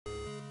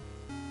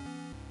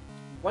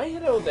Why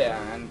hello there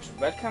and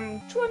welcome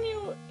to a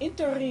new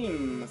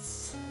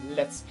interims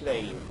Let's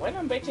Play. While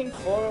I'm waiting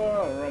for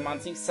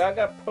Romancing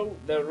SaGa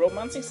the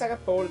Romancing SaGa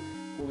poll,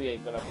 who we are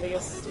gonna play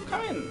as, to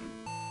come in.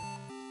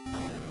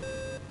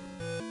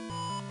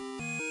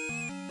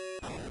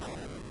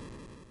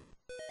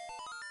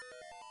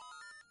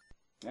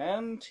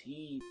 And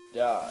he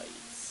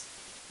dies.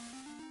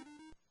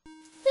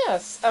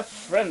 Yes, a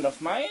friend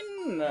of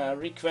mine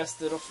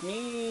requested of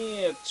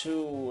me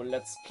to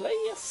let's play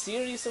a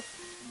series of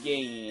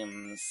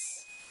games.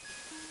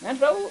 And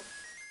well,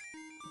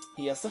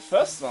 here's the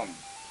first one.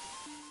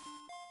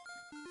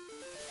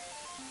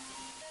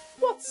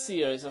 What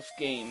series of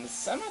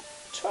games am I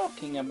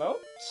talking about?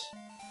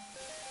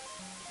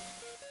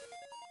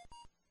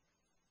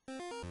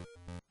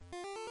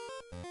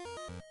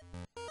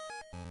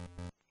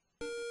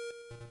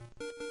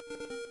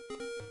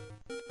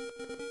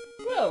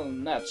 Well,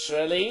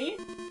 naturally,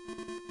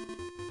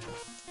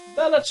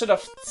 The Legend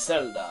of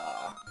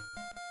Zelda.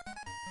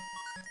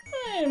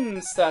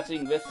 I'm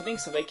starting with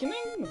Link's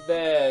Awakening,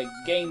 the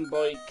Game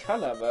Boy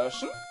Color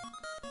version.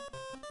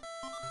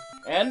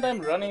 And I'm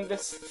running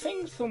this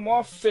thing through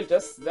more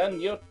filters than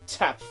your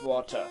tap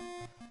water.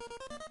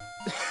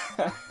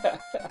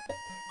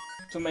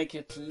 To make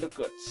it look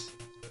good.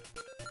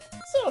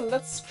 So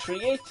let's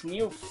create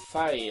new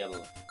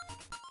file.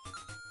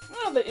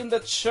 Well, in the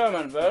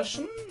German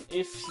version,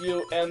 if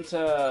you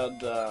enter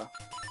the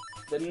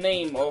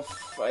name of,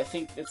 I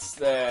think it's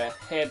the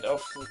head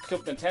of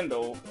Club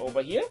Nintendo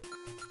over here,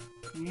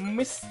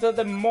 Mr.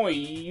 the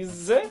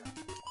Moise,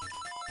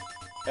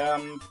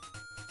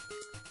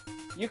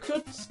 you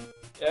could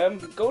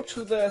go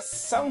to the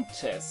sound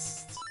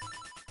test.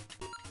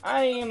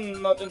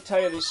 I'm not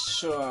entirely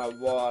sure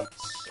what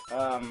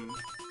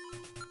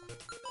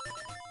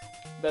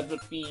that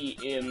would be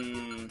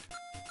in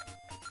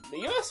the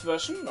US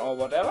version or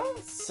whatever,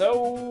 so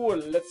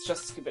let's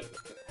just skip it.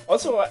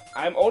 Also,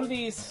 I'm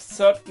only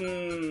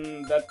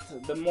certain that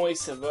the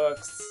Moise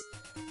works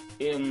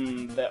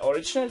in the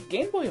original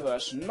Game Boy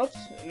version, not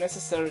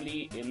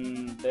necessarily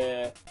in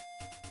the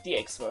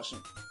DX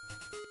version.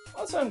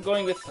 Also, I'm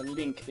going with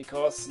Link,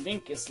 because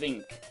Link is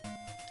Link.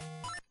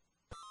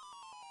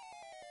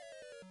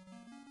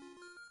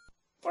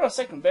 For a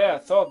second there, I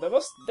thought there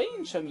was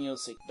danger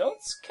music.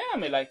 Don't scare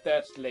me like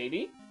that,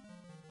 lady.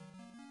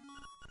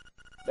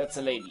 That's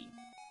a lady.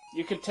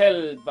 You can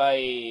tell by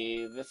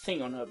the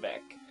thing on her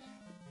back.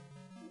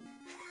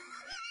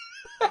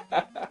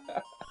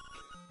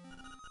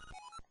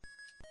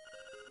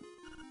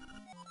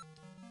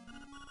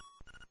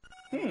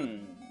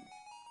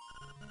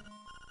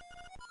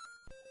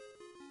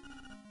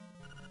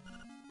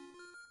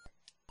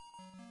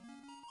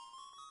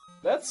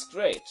 That's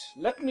great.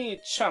 Let me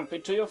jump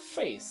into your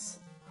face.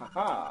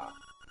 Haha.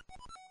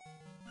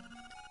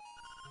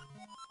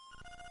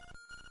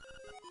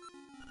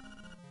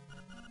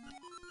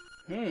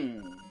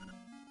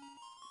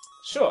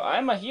 Sure,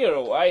 I'm a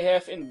hero. I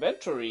have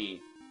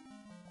inventory.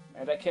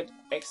 And I can't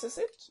access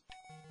it?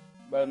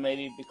 Well,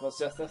 maybe because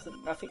there's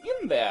nothing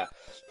in there.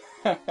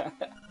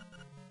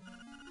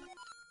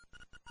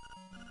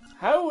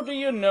 How do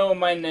you know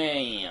my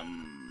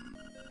name?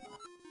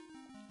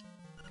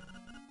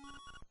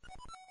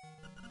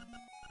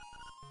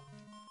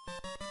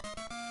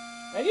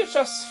 And you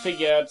just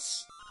figured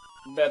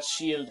that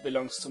shield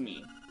belongs to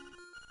me.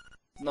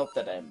 Not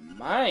that I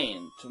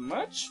mind too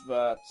much,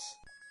 but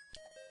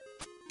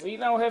we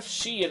now have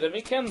shield and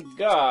we can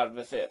guard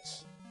with it.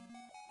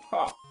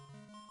 Ha!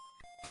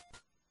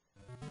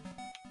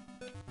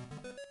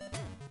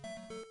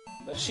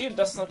 The shield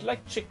does not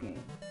like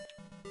chicken.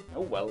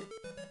 Oh well.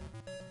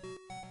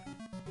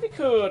 We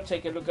could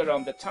take a look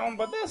around the town,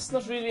 but there's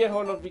not really a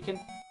whole lot we can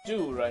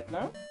do right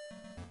now.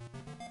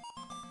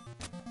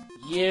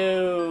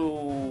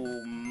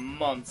 You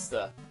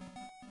monster!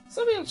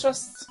 So we'll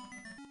just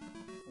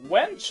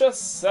venture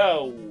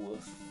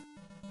south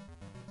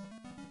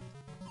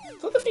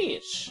to the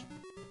beach.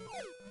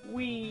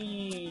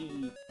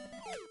 We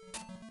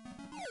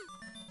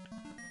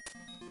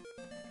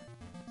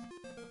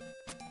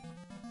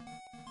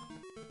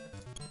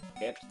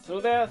get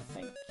through there.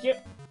 Thank you.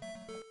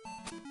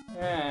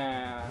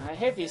 I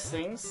hate these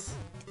things.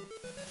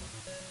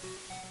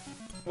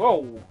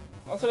 Whoa!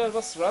 Also, that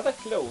was rather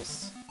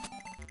close.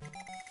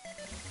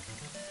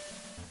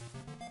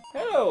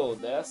 Hello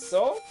there,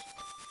 Salt.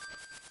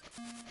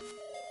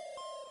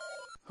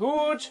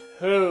 Hoot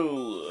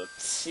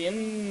hoot,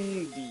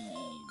 indeed.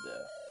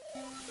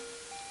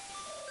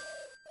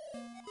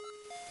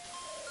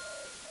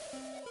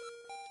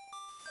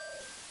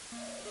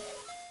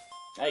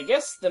 I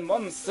guess the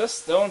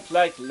monsters don't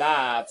like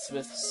lads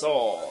with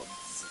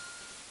swords.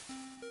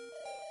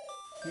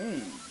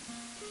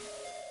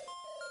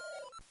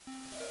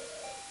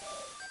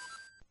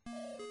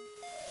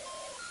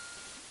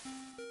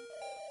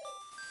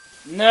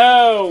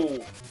 No!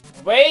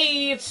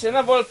 Wait! In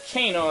a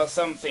volcano or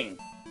something.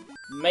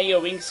 May your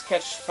wings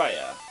catch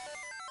fire.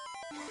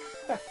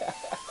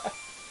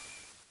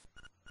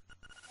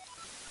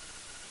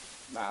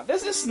 Now,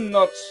 this is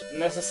not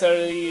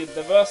necessarily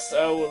the worst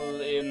owl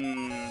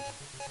in...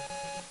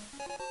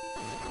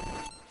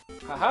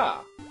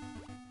 Haha!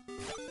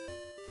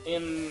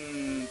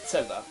 In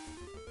Zelda.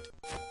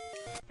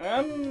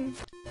 You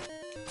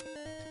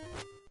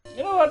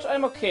know what?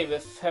 I'm okay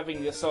with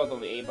having the sword on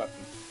the A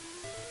button.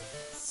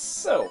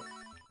 So,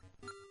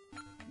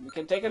 we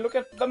can take a look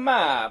at the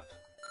map.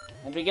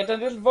 And we get a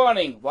little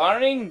warning.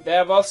 Warning,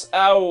 there was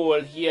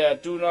owl here.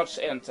 Do not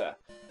enter.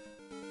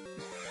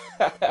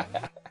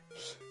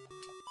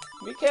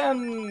 We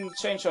can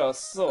change our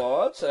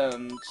sword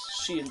and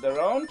shield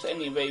around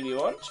any way we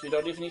want. We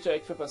don't even need to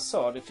equip a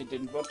sword if we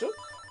didn't want to.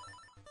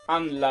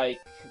 Unlike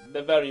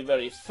the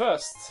very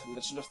first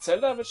Legend of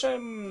Zelda, which I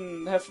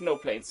have no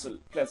plans to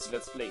let's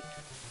play.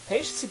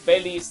 Patience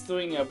Bailey is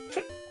doing a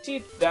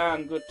pretty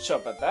darn good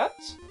job at that.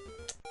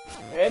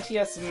 And he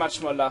has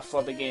much more love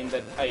for the game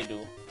than I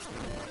do.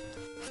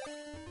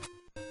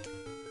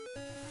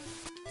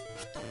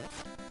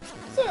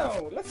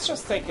 So, let's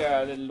just take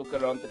a little look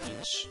around the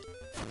beach.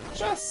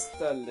 Just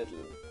a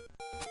little.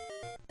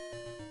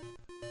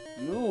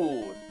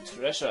 Ooh,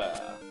 treasure.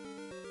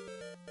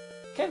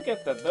 Can't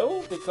get that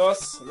though,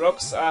 because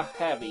rocks are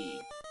heavy.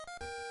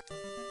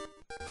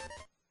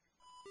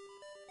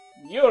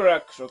 You're a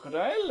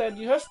crocodile and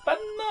you have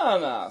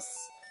bananas.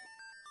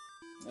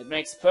 It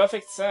makes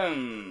perfect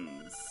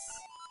sense.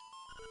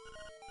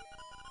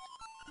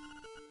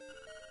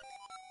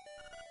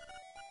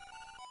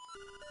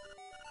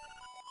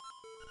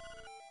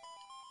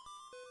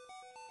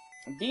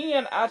 Being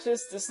an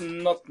artist is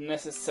not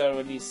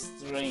necessarily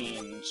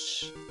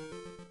strange.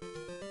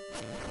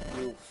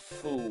 You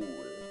fool.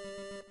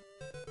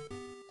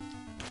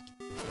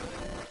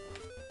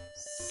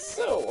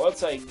 So,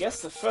 also I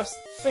guess the first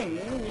thing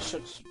we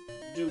should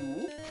do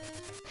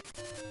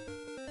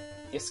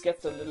is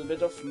get a little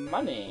bit of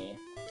money.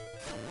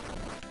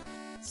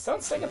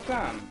 Sounds like a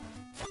plan.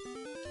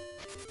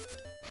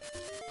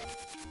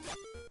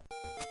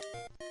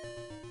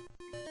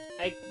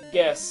 I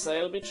guess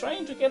I'll be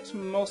trying to get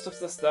most of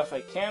the stuff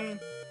I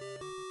can,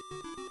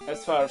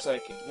 as far as I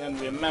can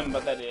remember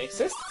that it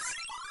exists.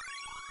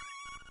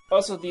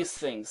 Also these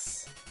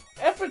things.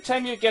 Every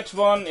time you get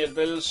one, it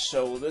will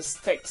show this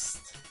text.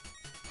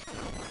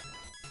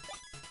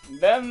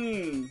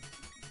 Then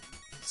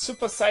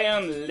Super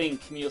Saiyan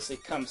Link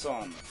music comes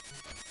on.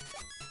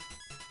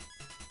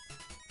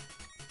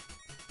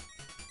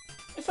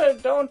 If I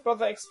don't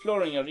bother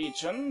exploring a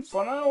region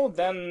for now,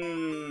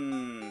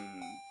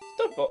 then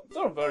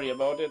don't worry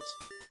about it.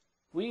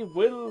 We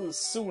will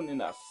soon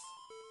enough.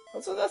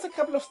 Also, there's a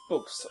couple of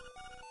books.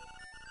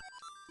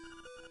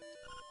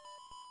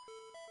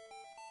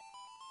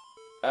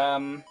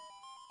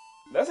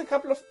 There's a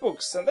couple of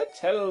books, and they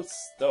tell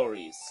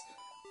stories.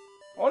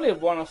 Only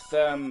one of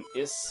them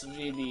is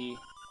really...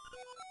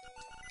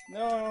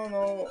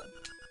 No.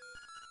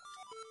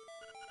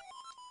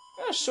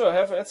 Yeah, sure,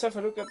 let's have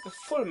a look at the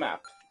full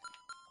map.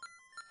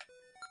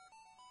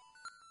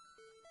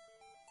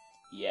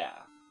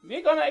 Yeah,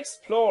 we're gonna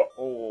explore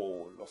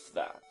all of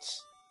that.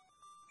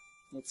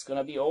 It's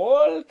gonna be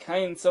all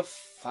kinds of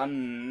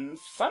fun.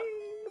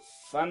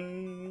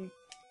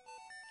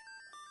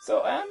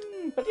 So,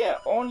 but yeah,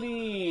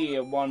 only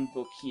one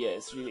book here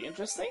is really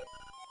interesting.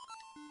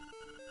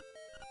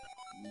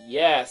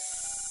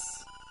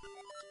 Yes!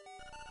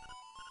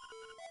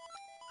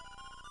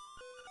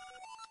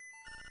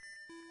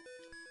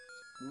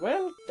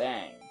 Well,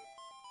 dang.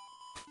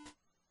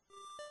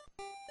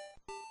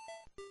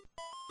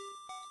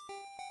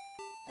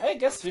 I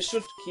guess we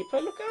should keep a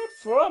lookout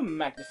for a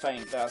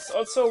magnifying glass.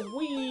 Also,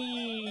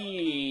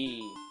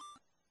 we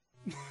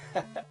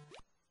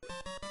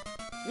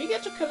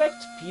get to collect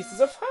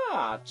pieces of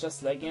heart,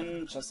 just like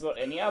in just about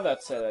any other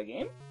Zelda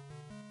game.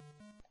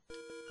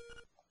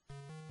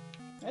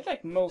 And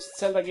like most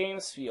Zelda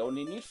games, we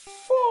only need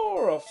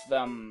 4 of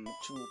them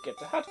to get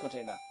the heart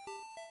container.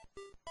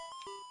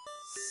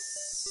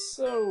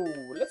 So,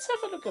 let's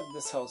have a look at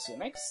this house here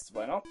next,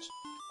 why not?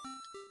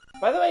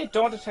 By the way,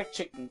 don't attack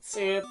chickens,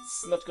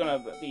 it's not gonna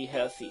be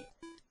healthy.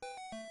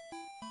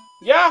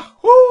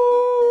 Yahoo!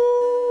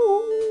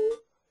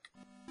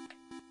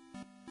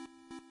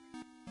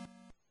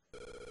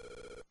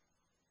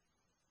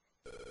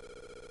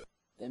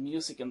 The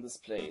music in this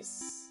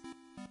place.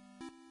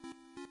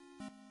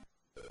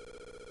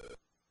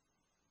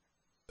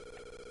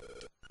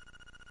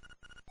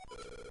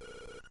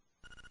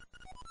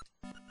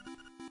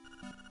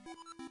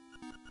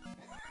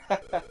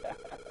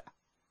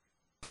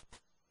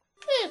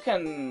 You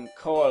can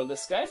call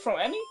this guy from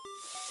any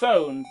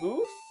phone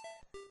booth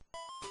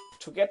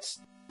to get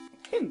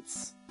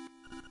hints.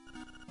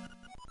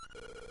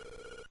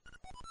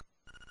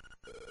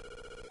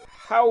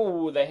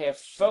 How they have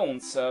phone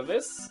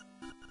service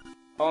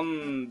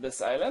on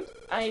this island,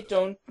 I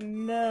don't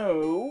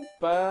know,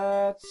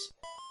 but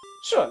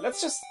sure,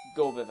 let's just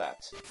go with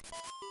that.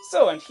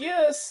 So, and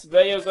here's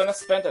where you're gonna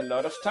spend a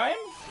lot of time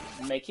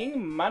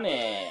making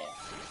money.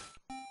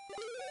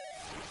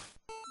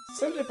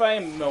 Simply by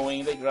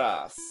mowing the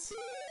grass.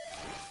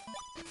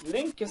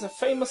 Link is a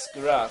famous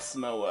grass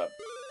mower.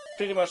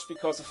 pretty much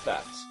because of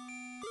that.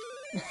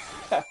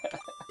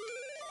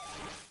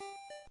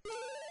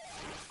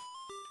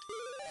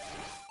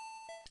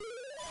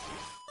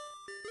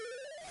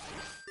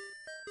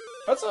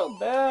 Also,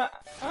 there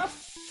are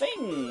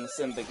things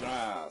in the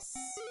grass.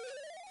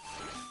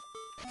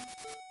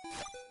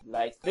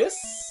 Like this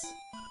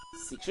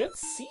secret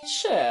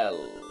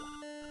seashell.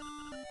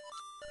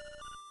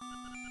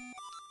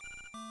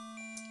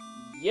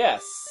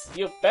 Yes,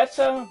 you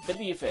better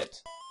believe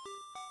it.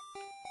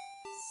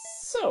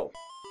 So,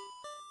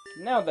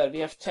 now that we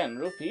have 10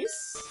 rupees,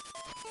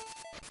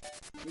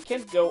 we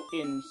can go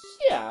in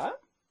here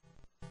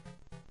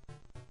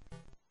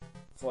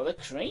for the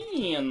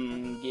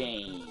crane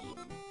game.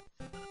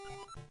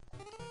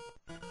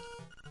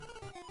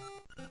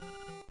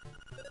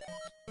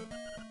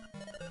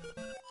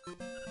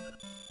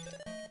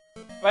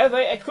 By the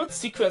way, I could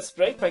sequence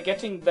break by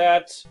getting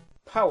that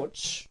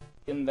pouch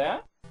in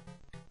there,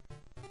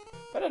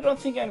 but I don't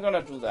think I'm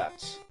gonna do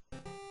that.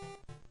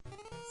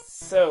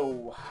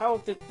 So, how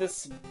did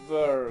this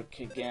work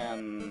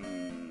again?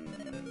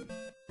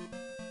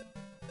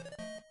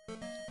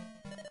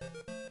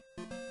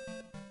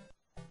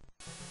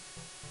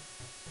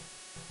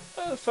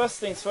 Well, first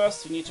things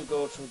first, we need to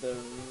go to the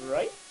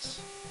right.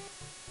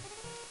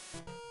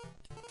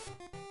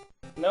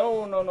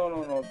 No,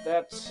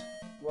 that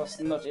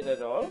was not it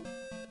at all.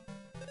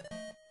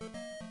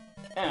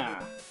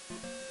 Ah,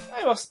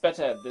 I was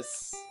better at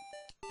this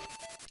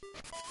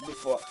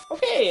before.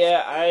 Okay,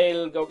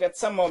 I'll go get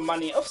some more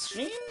money off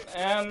screen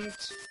and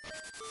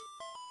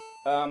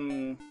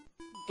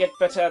get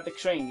better at the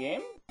crane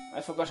game.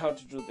 I forgot how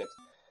to do that.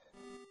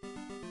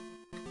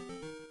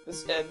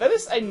 That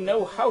is, I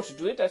know how to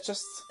do it, I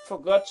just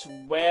forgot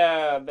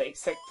where the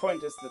exact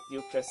point is that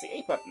you press the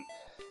A button.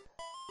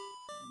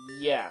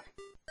 Yeah.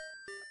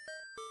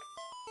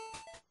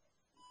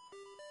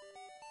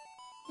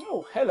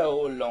 Oh,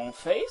 hello, long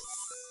face.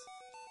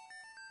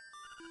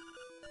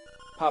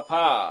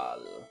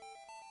 Papal.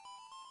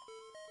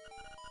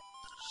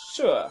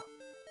 Sure.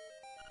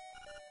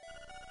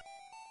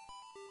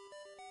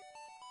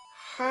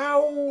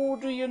 How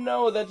do you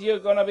know that you're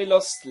gonna be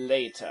lost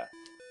later?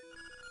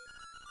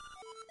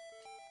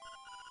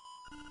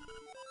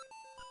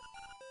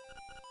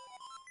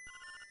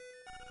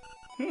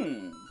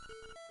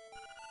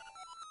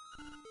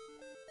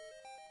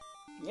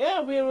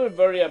 Yeah, we will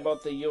worry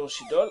about the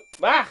Yoshi doll.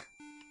 Ah!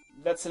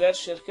 That's a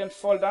ledge that can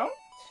fall down.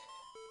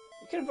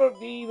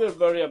 We will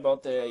worry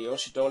about the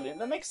Yoshi doll in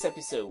the next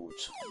episode,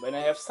 when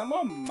I have some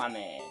more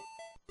money.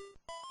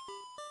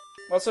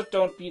 Also,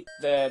 don't beat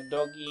the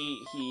doggy,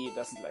 he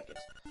doesn't like it.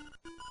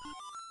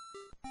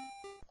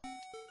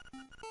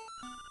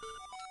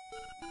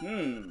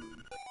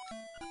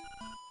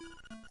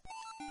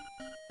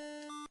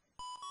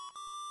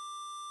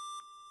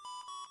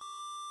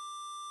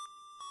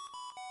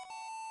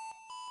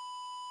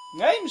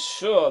 I'm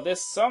sure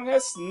this song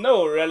has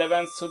no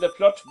relevance to the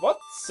plot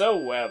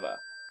whatsoever.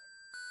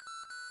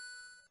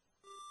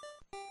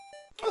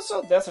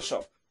 Also, there's a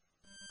shop.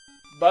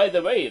 By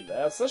the way,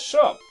 there's a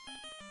shop.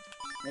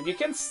 And you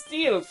can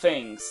steal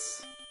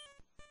things.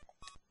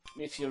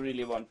 If you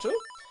really want to.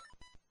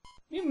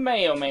 You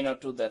may or may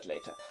not do that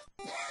later.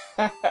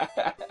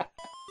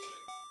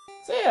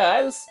 So yeah,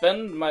 I'll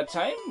spend my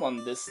time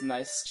on this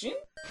nice screen.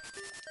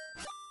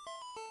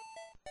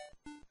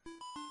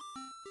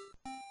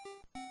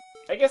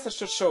 I guess I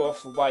should show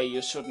off why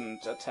you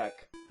shouldn't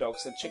attack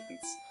dogs and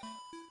chickens.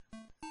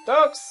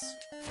 Dogs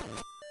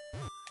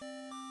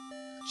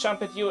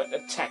jump at you and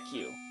attack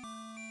you.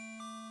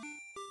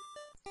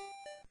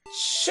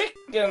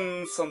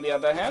 Chickens, on the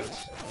other hand,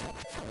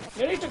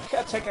 you need to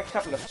attack a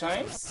couple of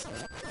times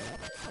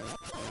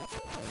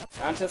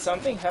until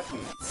something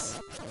happens.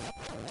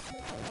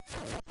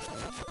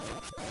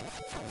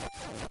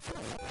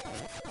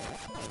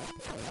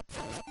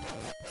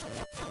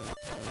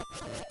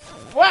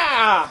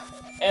 Wah!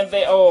 And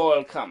they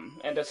all come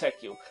and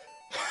attack you.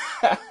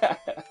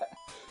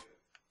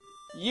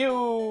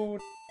 You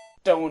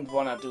don't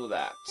wanna do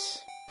that.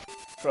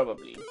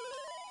 Probably.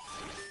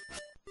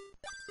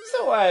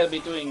 So I'll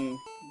be doing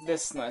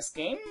this nice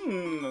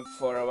game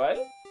for a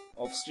while,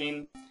 off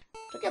screen,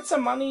 to get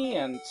some money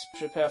and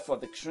prepare for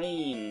the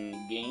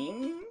crane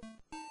game.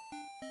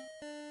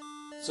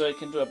 So I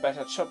can do a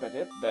better job at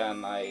it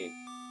than I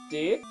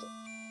did.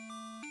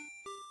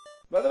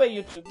 By the way,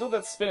 you do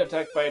that spin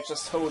attack by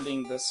just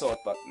holding the sword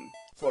button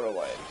for a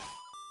while.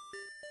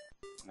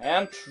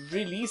 And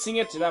releasing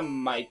it in a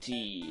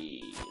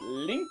mighty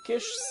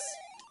linkish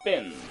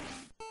spin.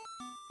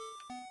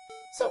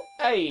 So,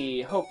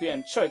 I hope you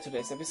enjoyed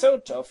today's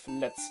episode of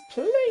Let's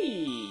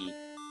Play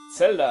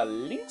Zelda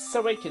Link's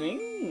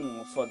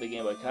Awakening for the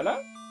Game Boy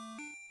Color.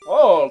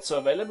 Also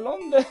available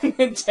on the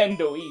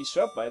Nintendo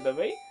eShop, by the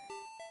way.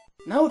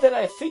 Now that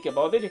I think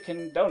about it, you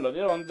can download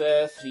it on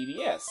the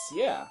 3DS,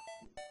 yeah.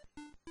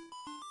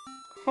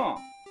 Huh.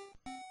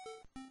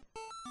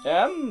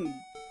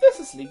 This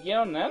is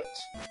Legion and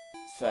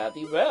fare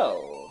thee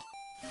well.